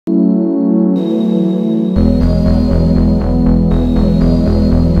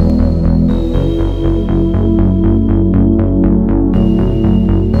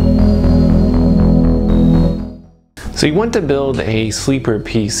So you want to build a sleeper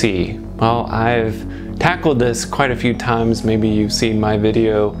PC. Well, I've tackled this quite a few times. Maybe you've seen my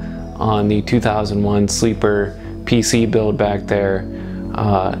video on the 2001 sleeper PC build back there.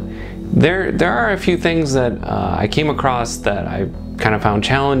 There are a few things that I came across that I kind of found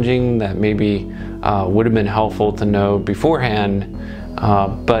challenging that maybe would have been helpful to know beforehand.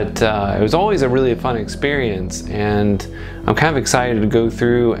 But it was always a really fun experience, and I'm kind of excited to go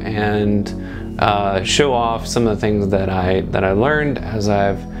through and show off some of the things that I learned as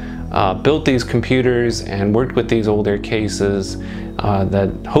I've built these computers and worked with these older cases, that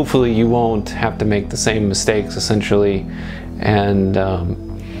hopefully you won't have to make the same mistakes essentially. And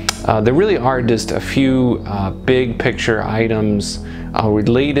there really are just a few big picture items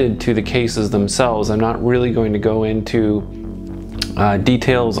related to the cases themselves. I'm not really going to go into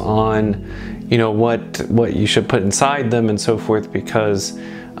details on, you know, what you should put inside them and so forth, because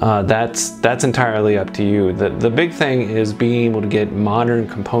that's entirely up to you. The big thing is being able to get modern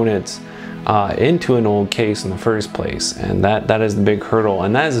components into an old case in the first place, and that is the big hurdle,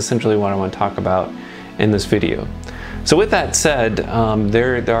 and that is essentially what I want to talk about in this video. So with that said,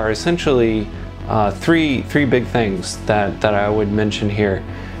 there are essentially three big things that I would mention here.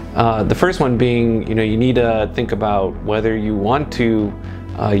 The first one being, you know, you need to think about whether you want to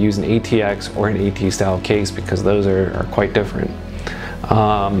use an ATX or an AT style case, because those are quite different.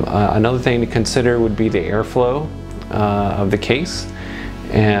 Another thing to consider would be the airflow of the case.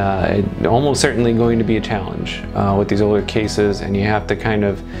 Almost certainly going to be a challenge with these older cases, and you have to kind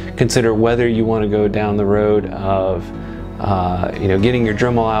of consider whether you want to go down the road of you know, getting your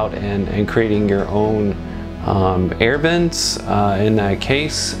Dremel out and creating your own air vents in that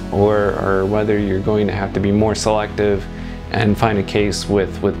case, or whether you're going to have to be more selective and find a case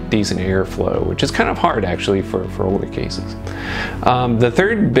with decent airflow, which is kind of hard actually for older cases. The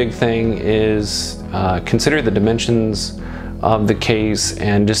third big thing is consider the dimensions of the case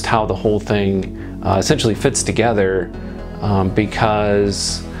and just how the whole thing essentially fits together,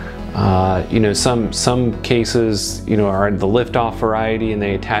 because you know, some cases, you know, are the lift-off variety and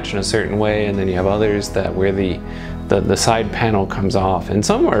they attach in a certain way, and then you have others that where the side panel comes off, and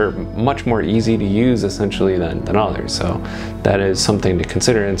some are much more easy to use essentially than others. So that is something to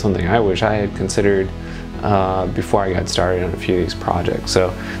consider, and something I wish I had considered before I got started on a few of these projects.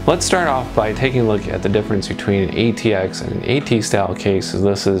 So let's start off by taking a look at the difference between an ATX and an AT style case, as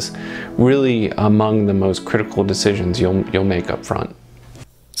this is really among the most critical decisions you'll make up front.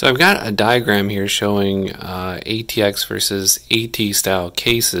 So I've got a diagram here showing ATX versus AT style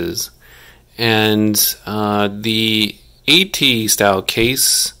cases, and the AT style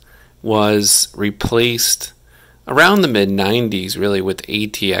case was replaced around the mid-90s really with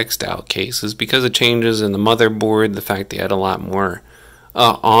ATX style cases because of changes in the motherboard, the fact they had a lot more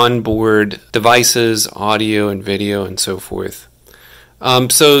onboard devices, audio and video and so forth.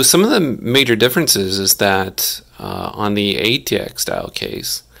 So some of the major differences is that on the ATX style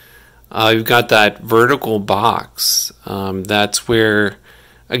case, you've got that vertical box. That's where,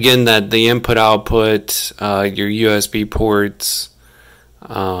 again, that the input output, your USB ports,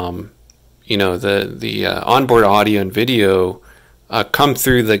 you know, the onboard audio and video come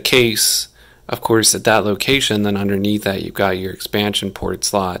through the case, of course, at that location. Then underneath that, you've got your expansion port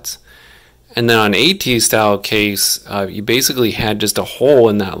slots. And then on AT style case, you basically had just a hole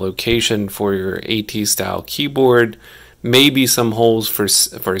in that location for your AT style keyboard, maybe some holes for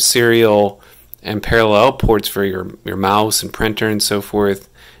serial and parallel ports for your mouse and printer and so forth,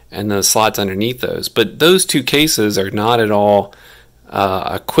 and the slots underneath those. But those two cases are not at all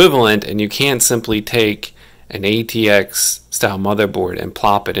equivalent, and you can't simply take an ATX style motherboard and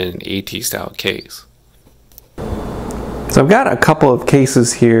plop it in an AT style case. So I've got a couple of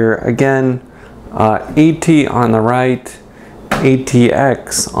cases here. Again, AT on the right,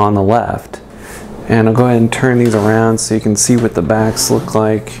 ATX on the left. And I'll go ahead and turn these around so you can see what the backs look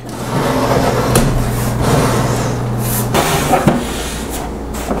like.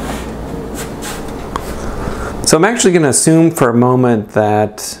 So I'm actually going to assume for a moment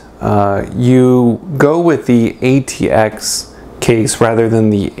that you go with the ATX case rather than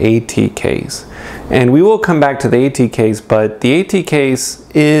the AT case. And we will come back to the AT case, but the AT case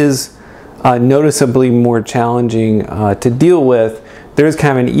is noticeably more challenging to deal with. There's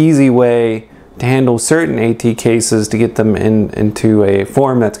kind of an easy way to handle certain AT cases to get them into a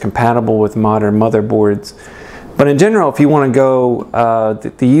form that's compatible with modern motherboards. But in general, if you want to go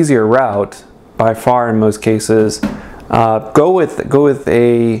the easier route, by far in most cases, go with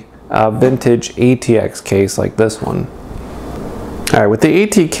a vintage ATX case like this one. All right, with the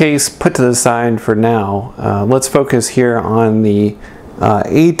AT case put to the side for now, let's focus here on the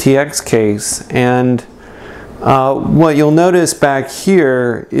ATX case. And What you'll notice back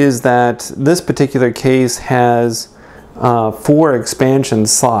here is that this particular case has 4 expansion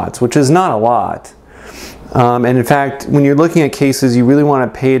slots, which is not a lot. And in fact, when you're looking at cases, you really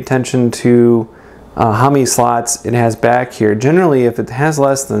want to pay attention to how many slots it has back here. Generally, if it has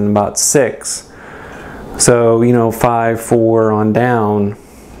less than about 6, so you know 5, 4 on down,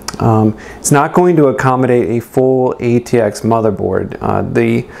 it's not going to accommodate a full ATX motherboard.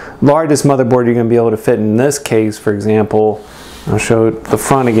 The largest motherboard you're going to be able to fit in this case, for example, I'll show the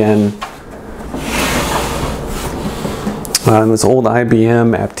front again. This old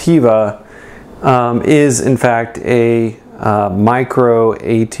IBM Aptiva is in fact a micro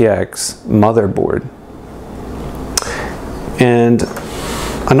ATX motherboard. And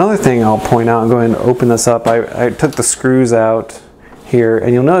another thing I'll point out, I'm going to open this up. I took the screws out here,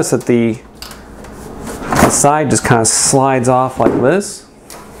 and you'll notice that the side just kind of slides off like this.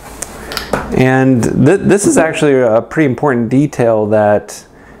 And this is actually a pretty important detail that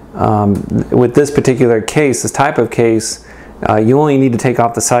with this particular case, this type of case, you only need to take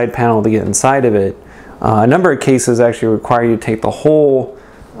off the side panel to get inside of it. A number of cases actually require you to take the whole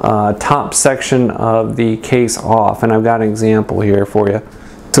top section of the case off, and I've got an example here for you.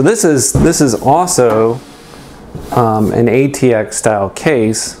 So this is also an ATX style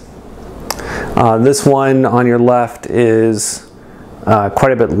case. This one on your left is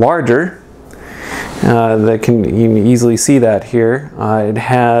quite a bit larger. You can easily see that here. It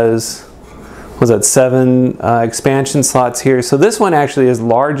has, was that 7 expansion slots here. So this one actually is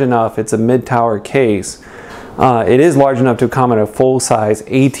large enough. It's a mid-tower case. It is large enough to accommodate a full-size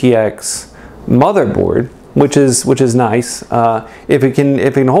ATX motherboard, which is nice. If it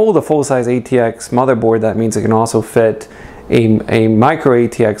can hold a full-size ATX motherboard, that means it can also fit a micro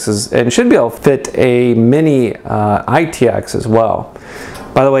ATX, and it should be able to fit a mini ITX as well.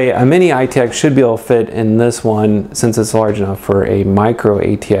 By the way, a mini ITX should be able to fit in this one since it's large enough for a micro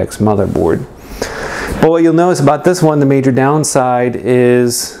ATX motherboard. But what you'll notice about this one, the major downside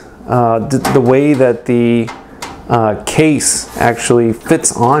is the way that the case actually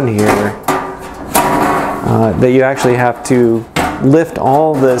fits on here. That you actually have to lift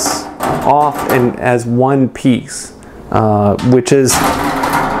all this off as one piece, which is,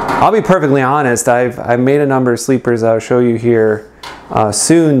 I'll be perfectly honest, I've made a number of sleepers I'll show you here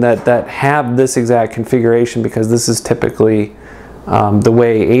soon that have this exact configuration, because this is typically the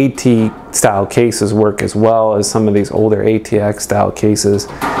way AT style cases work, as well as some of these older ATX style cases.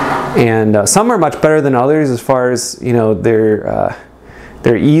 And some are much better than others as far as, you know, their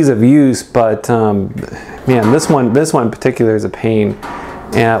ease of use, but man, this one in particular is a pain,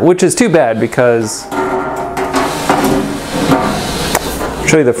 which is too bad, because I'll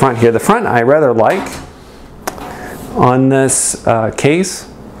show you the front here. The front I rather like on this case,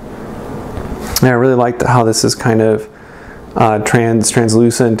 and I really like how this is kind of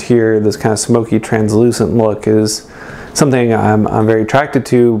translucent here. This kind of smoky translucent look is something I'm very attracted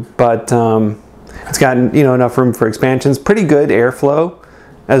to, but it's got, you know, enough room for expansions. Pretty good airflow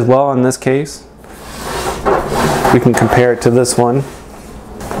as well in this case. We can compare it to this one.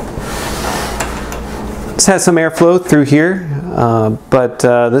 This has some airflow through here, but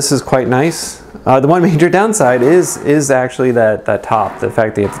this is quite nice. The one major downside is actually that top, the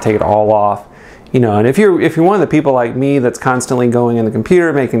fact that you have to take it all off. You know, and if you're one of the people like me that's constantly going in the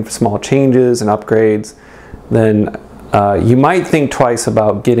computer, making small changes and upgrades, then you might think twice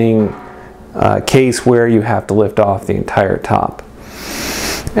about getting a case where you have to lift off the entire top,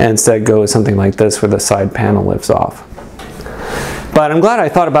 and instead go with something like this where the side panel lifts off. But I'm glad I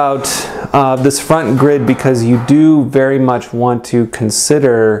thought about this front grid, because you do very much want to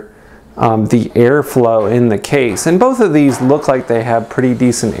consider the airflow in the case. And both of these look like they have pretty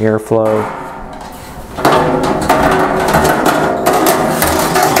decent airflow.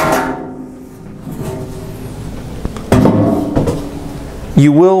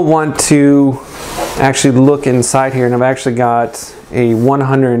 You will want to actually look inside here, and I've actually got a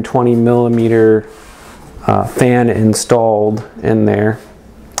 120 millimeter fan installed in there,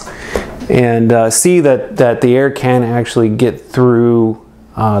 and see that the air can actually get through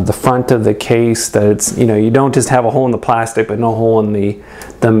the front of the case. That it's, you know, you don't just have a hole in the plastic but no hole in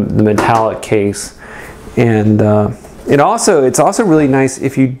the metallic case. And it's also really nice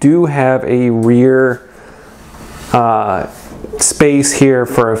if you do have a rear space here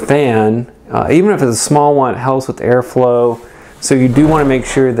for a fan. Even if it's a small one, it helps with airflow. So you do want to make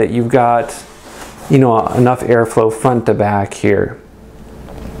sure that you've got, you know, enough airflow front to back here.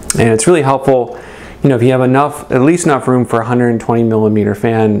 And it's really helpful, you know, if you have at least enough room for a 120 millimeter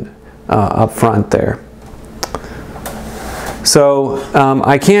fan up front there. So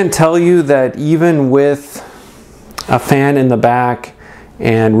I can tell you that even with a fan in the back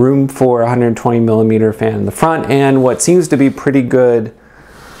and room for a 120 millimeter fan in the front, and what seems to be pretty good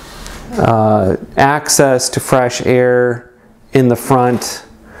access to fresh air in the front.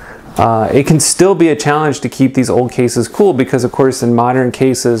 It can still be a challenge to keep these old cases cool because, of course, in modern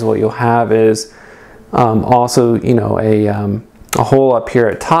cases, what you'll have is also, you know, a hole up here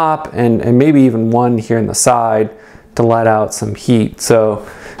at top and maybe even one here in the side to let out some heat. So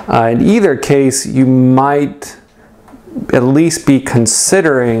in either case, you might at least be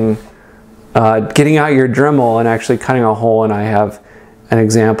considering getting out your Dremel and actually cutting a hole. And I have an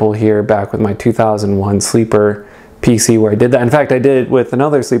example here back with my 2001 sleeper PC where I did that. In fact, I did it with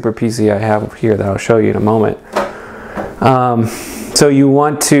another sleeper PC I have here that I'll show you in a moment. So you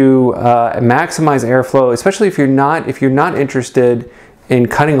want to maximize airflow, especially if you're not interested in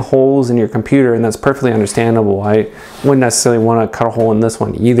cutting holes in your computer, and that's perfectly understandable. I wouldn't necessarily want to cut a hole in this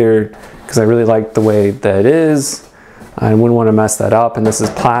one either because I really like the way that it is. I wouldn't want to mess that up, and this is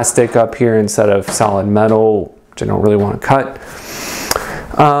plastic up here instead of solid metal, which I don't really want to cut.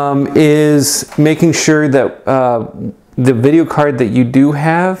 Is making sure that the video card that you do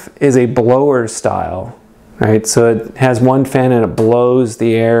have is a blower style, right? So it has one fan and it blows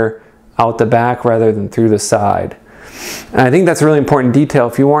the air out the back rather than through the side. And I think that's a really important detail.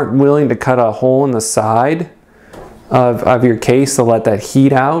 If you aren't willing to cut a hole in the side of your case to let that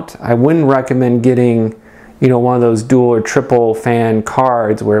heat out, I wouldn't recommend getting, you know, one of those dual or triple fan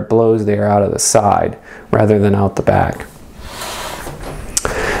cards where it blows the air out of the side rather than out the back.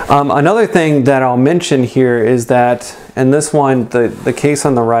 Another thing that I'll mention here is that, and this one, the case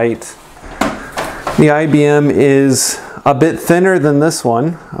on the right, the IBM is a bit thinner than this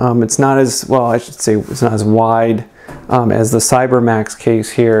one. It's not as, well, I should say it's not as wide as the CyberMax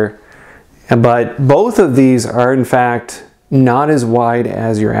case here. But both of these are in fact not as wide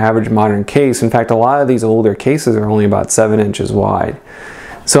as your average modern case. In fact, a lot of these older cases are only about 7 inches wide.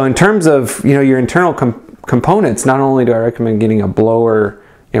 So in terms of, you know, your internal components, not only do I recommend getting a blower,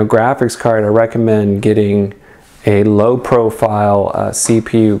 you know, graphics card, I recommend getting a low profile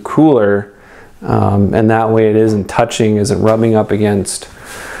CPU cooler, and that way it isn't touching, isn't rubbing up against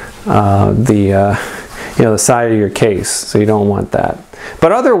you know, the side of your case, so you don't want that.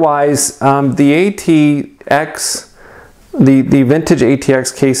 But otherwise, the ATX, the vintage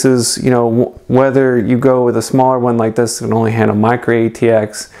ATX cases, you know, whether you go with a smaller one like this that can only handle micro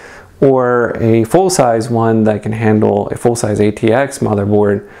ATX, or a full-size one that can handle a full-size ATX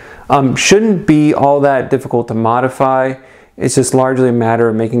motherboard, shouldn't be all that difficult to modify. It's just largely a matter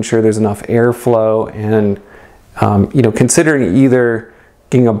of making sure there's enough airflow and you know, considering either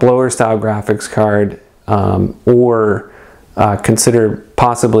getting a blower-style graphics card or consider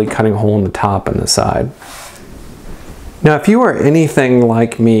possibly cutting a hole in the top and the side. Now, if you are anything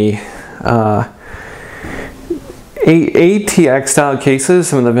like me, ATX style cases,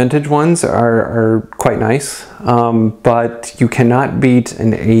 some of the vintage ones are quite nice, but you cannot beat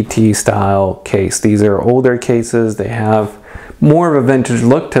an AT style case. These are older cases, they have more of a vintage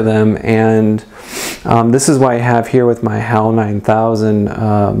look to them, and this is why I have here with my HAL 9000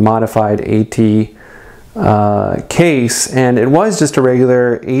 modified AT case, and it was just a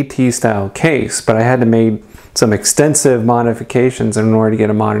regular AT style case, but I had to make some extensive modifications in order to get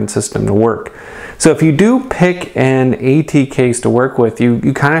a modern system to work. So if you do pick an AT case to work with, you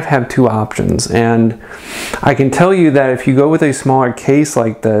kind of have two options. And I can tell you that if you go with a smaller case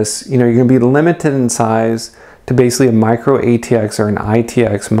like this, you know, you're going to be limited in size to basically a micro ATX or an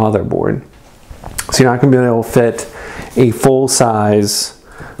ITX motherboard. So you're not going to be able to fit a full-size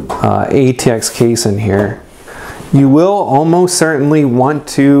ATX case in here. You will almost certainly want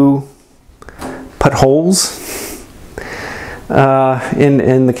to put holes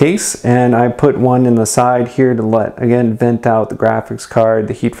in the case, and I put one in the side here to let, again, vent out the graphics card,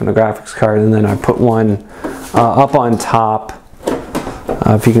 the heat from the graphics card, and then I put one up on top,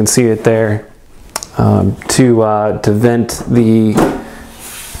 if you can see it there, to vent the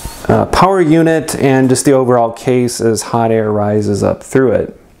power unit and just the overall case as hot air rises up through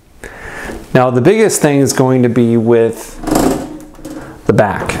it. Now the biggest thing is going to be with the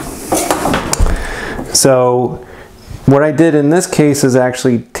back. So what I did in this case is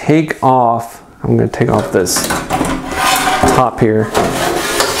actually take off, I'm going to take off this top here.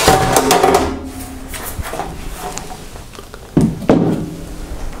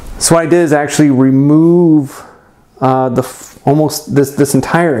 So what I did is actually remove almost this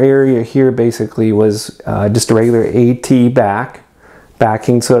entire area here. Basically was just a regular AT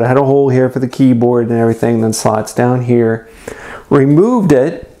backing, so it had a hole here for the keyboard and everything, then slots down here. Removed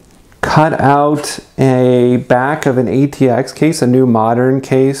it, cut out a back of an ATX case, a new modern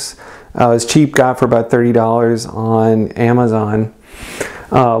case, It was cheap, got for about $30 on Amazon.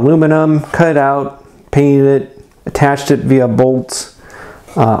 Aluminum, cut it out, painted it, attached it via bolts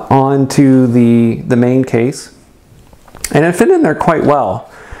onto the main case, and it fit in there quite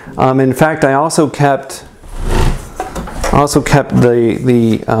well. In fact, I also kept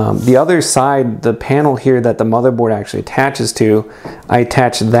the other side, the panel here that the motherboard actually attaches to. I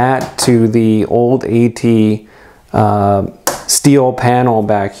attached that to the old AT steel panel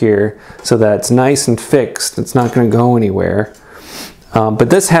back here, so that it's nice and fixed. It's not going to go anywhere. But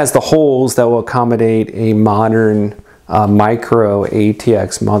this has the holes that will accommodate a modern micro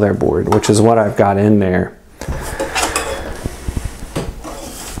ATX motherboard, which is what I've got in there.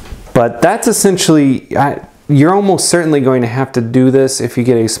 But that's essentially, you're almost certainly going to have to do this if you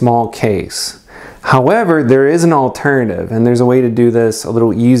get a small case. However, there is an alternative, and there's a way to do this a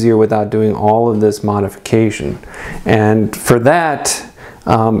little easier without doing all of this modification. And for that,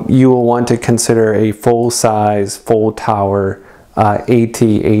 you will want to consider a full-size, full-tower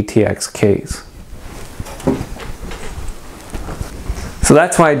ATX case. So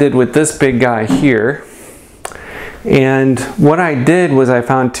that's what I did with this big guy here. And what I did was I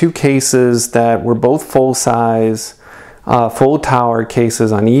found two cases that were both full-size, full-tower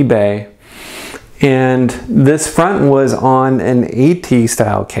cases on eBay. And this front was on an AT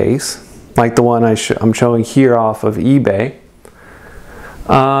style case, like the one I'm showing here off of eBay.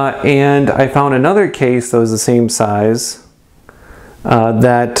 And I found another case that was the same size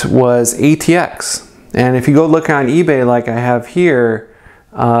that was ATX. And if you go look on eBay like I have here,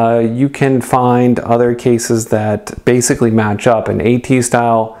 you can find other cases that basically match up. An AT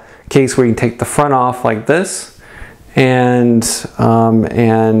style case where you can take the front off like this, and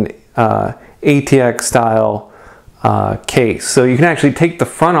an ATX style case. So you can actually take the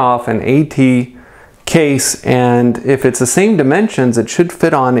front off an AT case, and if it's the same dimensions, it should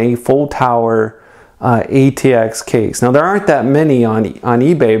fit on a full tower ATX case. Now there aren't that many on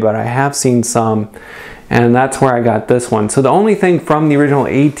eBay, but I have seen some, and that's where I got this one. So the only thing from the original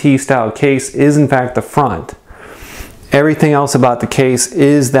AT style case is in fact the front. Everything else about the case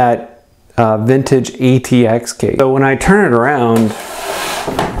is that vintage ATX case. So when I turn it around,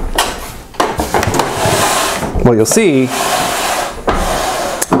 what you'll see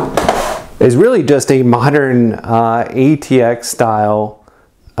is really just a modern ATX style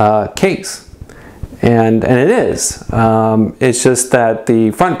case. And it is. It's just that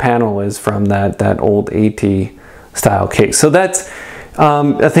the front panel is from that old AT style case. So that's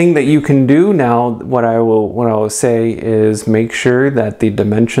a thing that you can do. Now what I will say is make sure that the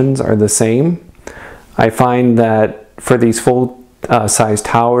dimensions are the same. I find that for these full size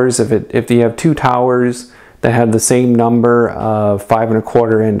towers, if you have two towers that have the same number of 5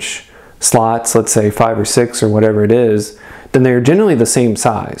 1/4 inch slots, let's say 5 or 6 or whatever it is, then they're generally the same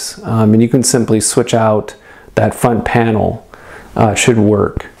size. And you can simply switch out that front panel, should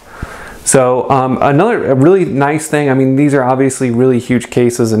work. So a really nice thing, I mean, these are obviously really huge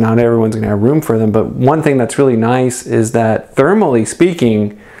cases and not everyone's gonna have room for them, but one thing that's really nice is that thermally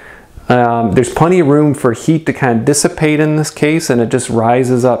speaking, there's plenty of room for heat to kind of dissipate in this case, and it just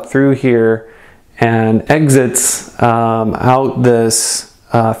rises up through here and exits out this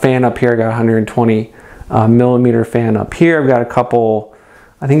fan up here. I got 120 millimeter fan up here. I've got a couple,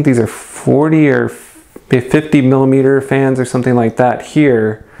 I think these are 40 or 50 millimeter fans or something like that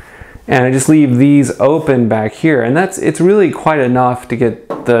here, and I just leave these open back here, and it's really quite enough to get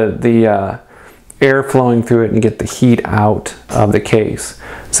the air flowing through it and get the heat out of the case.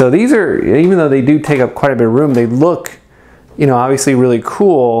 So these are, even though they do take up quite a bit of room, they look, you know, obviously really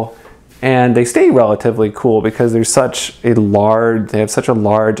cool, and they stay relatively cool because there's they have such a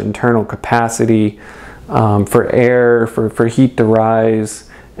large internal capacity for air, for heat to rise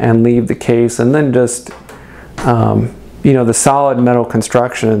and leave the case, and then just you know, the solid metal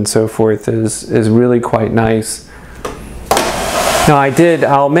construction and so forth is really quite nice. Now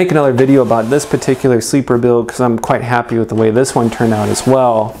I'll make another video about this particular sleeper build because I'm quite happy with the way this one turned out as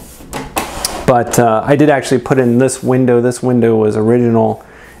well. But I did actually put in this window. This window was original,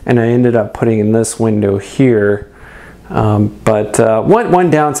 and I ended up putting in this window here. One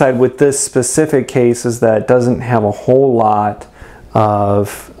downside with this specific case is that it doesn't have a whole lot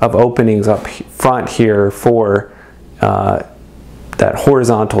of openings up front here for that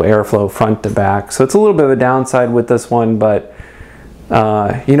horizontal airflow front to back. So it's a little bit of a downside with this one, but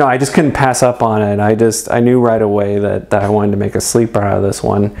you know, I just couldn't pass up on it. I knew right away that I wanted to make a sleeper out of this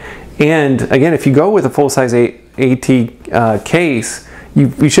one. And again, if you go with a full-size AT case,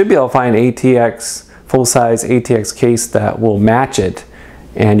 you should be able to find an ATX, full-size ATX case that will match it,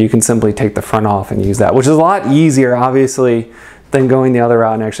 and you can simply take the front off and use that, which is a lot easier, obviously, than going the other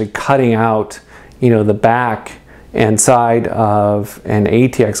route and actually cutting out, you know, the back and side of an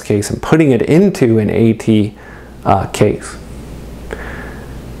ATX case and putting it into an AT case.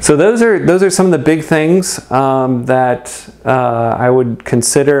 So those are some of the big things that I would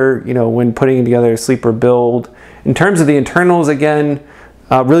consider, you know, when putting together a sleeper build. In terms of the internals, again,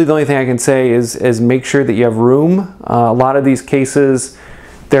 really the only thing I can say is make sure that you have room. A lot of these cases,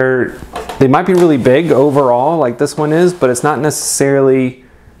 they might be really big overall, like this one is, but it's not necessarily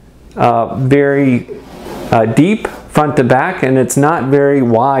very deep front to back, and it's not very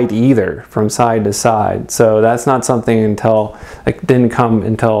wide either from side to side. So that's not something until, like, didn't come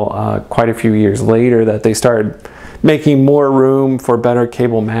until quite a few years later that they started making more room for better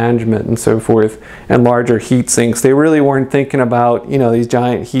cable management and so forth, and larger heat sinks. They really weren't thinking about, you know, these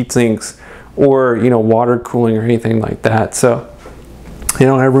giant heat sinks or, you know, water cooling or anything like that. So you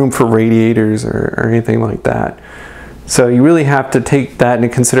don't have room for radiators or anything like that. So you really have to take that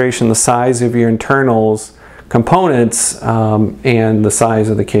into consideration, the size of your internals components and the size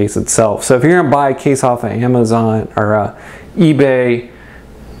of the case itself. So if you're going to buy a case off of Amazon or eBay,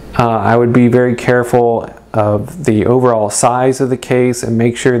 I would be very careful of the overall size of the case and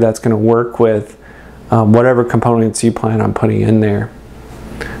make sure that's going to work with whatever components you plan on putting in there.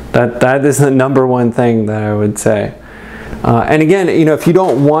 That is the #1 thing that I would say. And again, you know, if you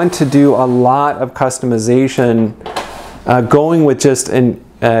don't want to do a lot of customization, going with just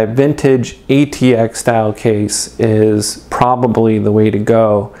a vintage ATX style case is probably the way to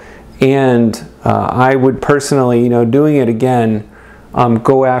go. And I would personally, you know, doing it again,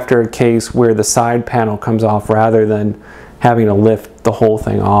 go after a case where the side panel comes off rather than having to lift the whole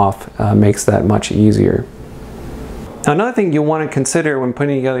thing off. Makes that much easier. Now, another thing you'll want to consider when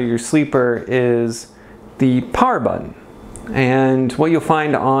putting together your sleeper is the power button. And what you'll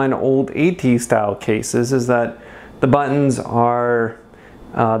find on old AT style cases is that the buttons are,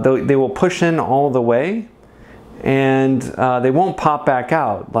 they will push in all the way, and they won't pop back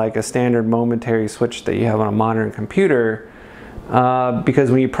out like a standard momentary switch that you have on a modern computer, because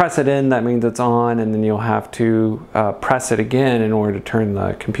when you press it in, that means it's on, and then you'll have to press it again in order to turn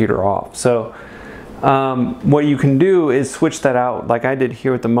the computer off. So what you can do is switch that out like I did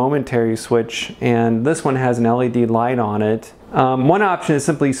here with the momentary switch, and this one has an LED light on it. One option is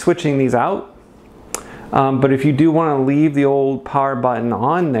simply switching these out. But if you do want to leave the old power button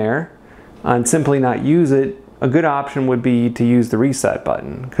on there and simply not use it, a good option would be to use the reset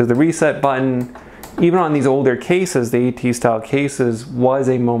button, because the reset button, even on these older cases, the AT style cases, was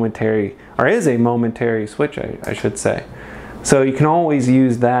a momentary, or is a momentary switch, I should say. So you can always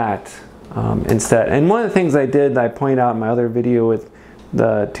use that instead. And one of the things I did that I pointed out in my other video with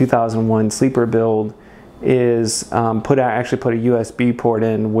the 2001 sleeper build is actually put a USB port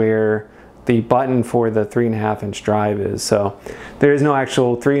in where the button for the 3.5-inch drive is. So there is no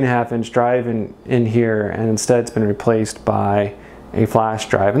actual 3.5-inch drive in here, and instead it's been replaced by a flash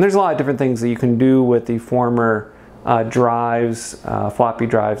drive. And there's a lot of different things that you can do with the former drives, floppy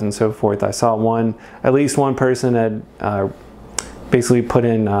drives and so forth. I saw at least one person had basically put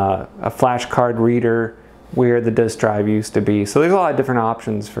in a flash card reader where the disk drive used to be. So there's a lot of different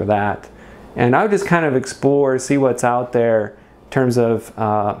options for that. And I would just kind of explore, see what's out there in terms of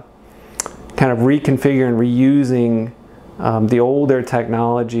kind of reconfiguring and reusing the older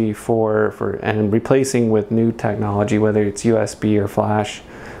technology and replacing with new technology, whether it's USB or flash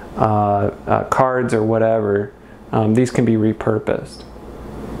cards or whatever. These can be repurposed.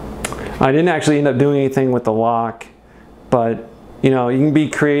 I didn't actually end up doing anything with the lock, but you know, you can be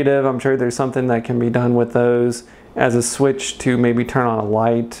creative. I'm sure there's something that can be done with those as a switch to maybe turn on a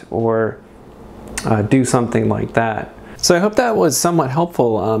light or do something like that. So I hope that was somewhat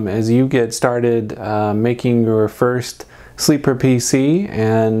helpful as you get started making your first sleeper PC,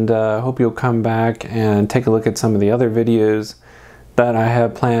 and hope you'll come back and take a look at some of the other videos that I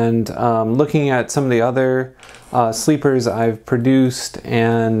have planned, looking at some of the other sleepers I've produced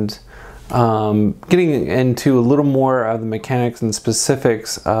and getting into a little more of the mechanics and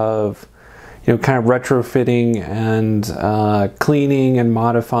specifics of, you know, kind of retrofitting and cleaning and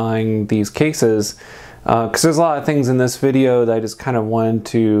modifying these cases, because there's a lot of things in this video that I just kind of wanted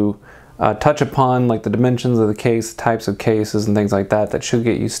to touch upon, like the dimensions of the case, types of cases and things like that, that should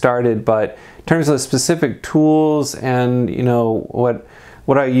get you started. But in terms of the specific tools and, you know,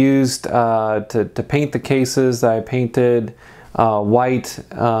 what I used to paint the cases that I painted white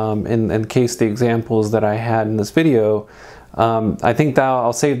in case the examples that I had in this video, I think that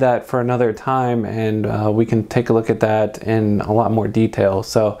I'll save that for another time, and we can take a look at that in a lot more detail.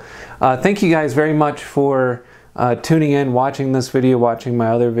 So thank you guys very much for tuning in, watching this video, watching my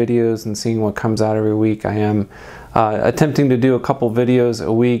other videos, and seeing what comes out every week. I am attempting to do a couple videos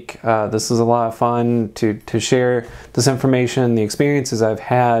a week. This is a lot of fun to share this information, the experiences I've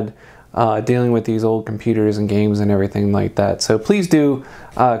had dealing with these old computers and games and everything like that. So please do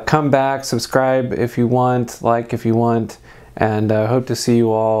come back, subscribe if you want, like if you want, and hope to see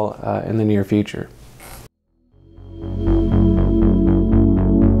you all in the near future.